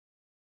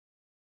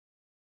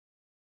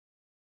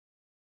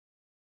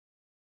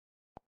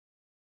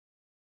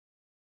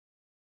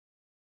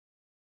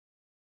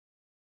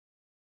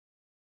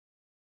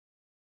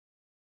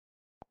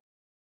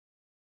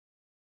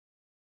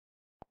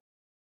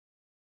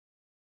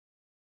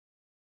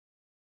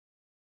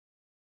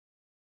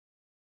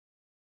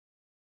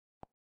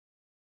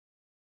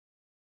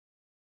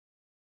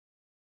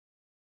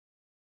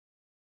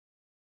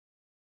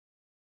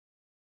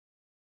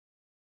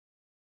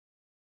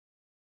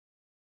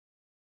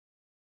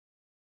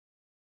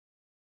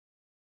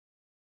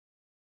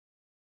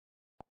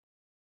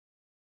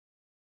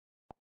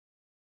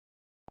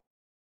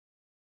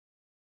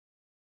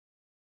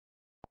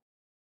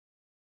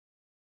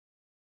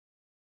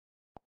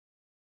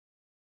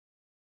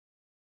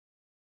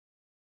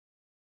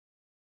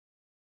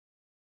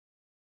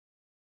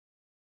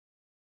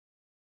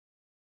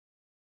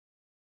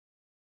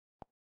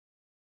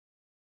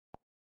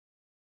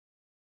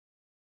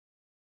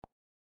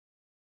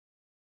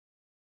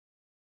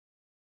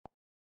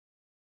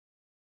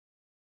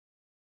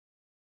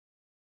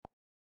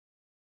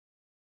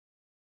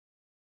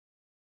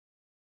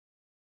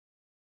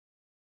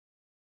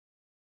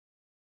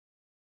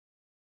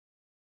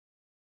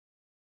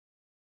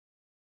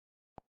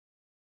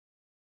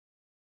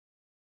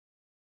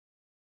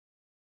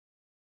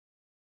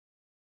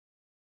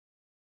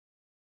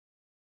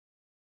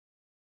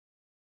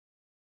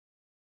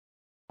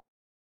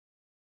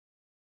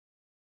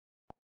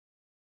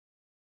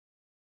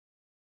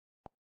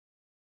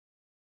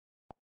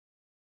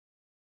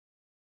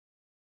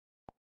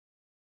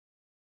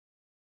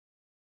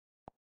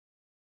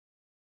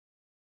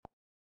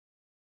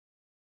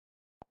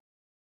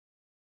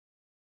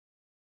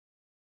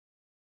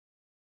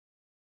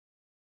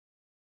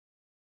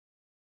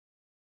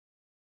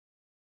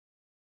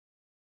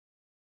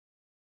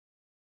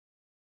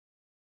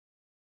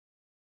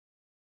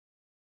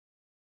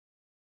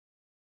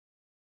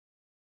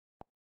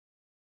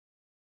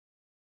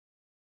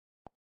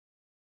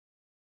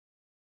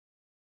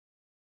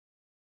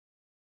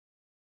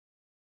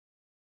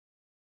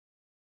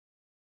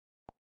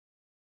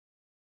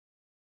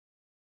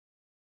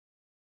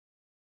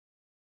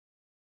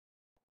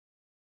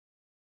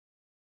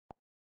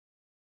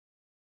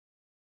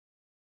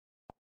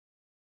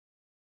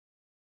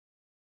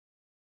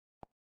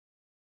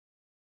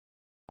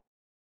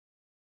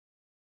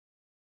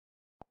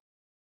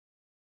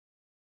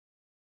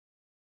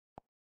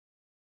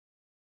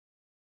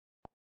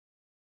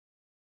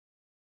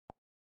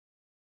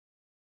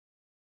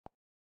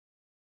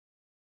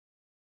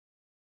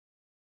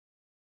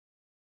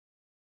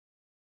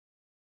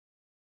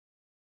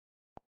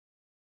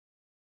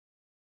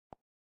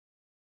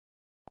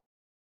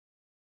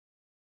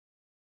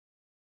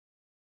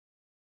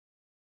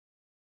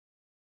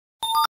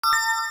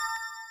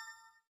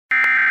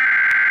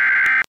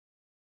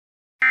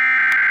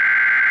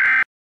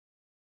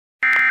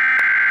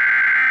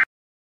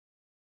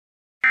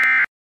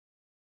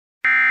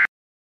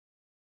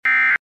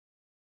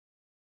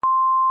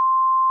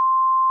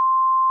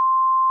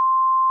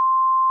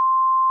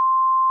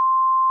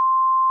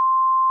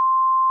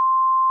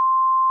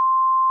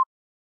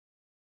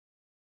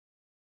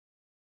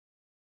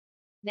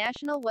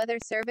National Weather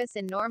Service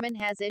in Norman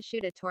has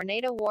issued a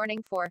tornado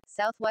warning for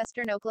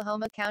southwestern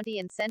Oklahoma County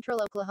and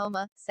central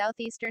Oklahoma,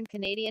 southeastern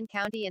Canadian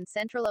County and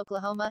central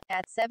Oklahoma,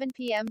 at 7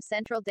 p.m.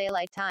 Central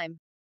Daylight Time.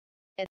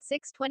 At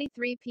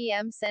 6:23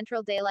 p.m.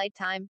 Central Daylight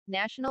Time,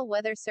 National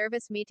Weather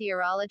Service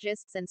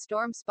meteorologists and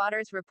storm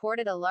spotters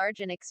reported a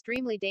large and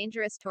extremely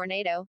dangerous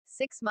tornado,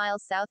 6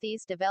 miles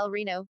southeast of El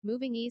Reno,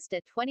 moving east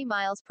at 20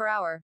 miles per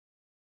hour.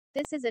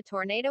 This is a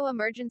tornado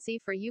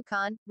emergency for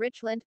Yukon,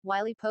 Richland,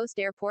 Wiley Post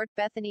Airport,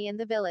 Bethany and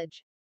the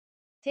Village.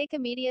 Take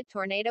immediate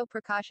tornado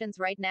precautions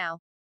right now.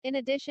 In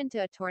addition to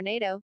a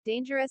tornado,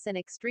 dangerous and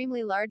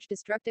extremely large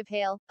destructive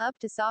hail, up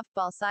to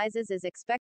softball sizes is expected.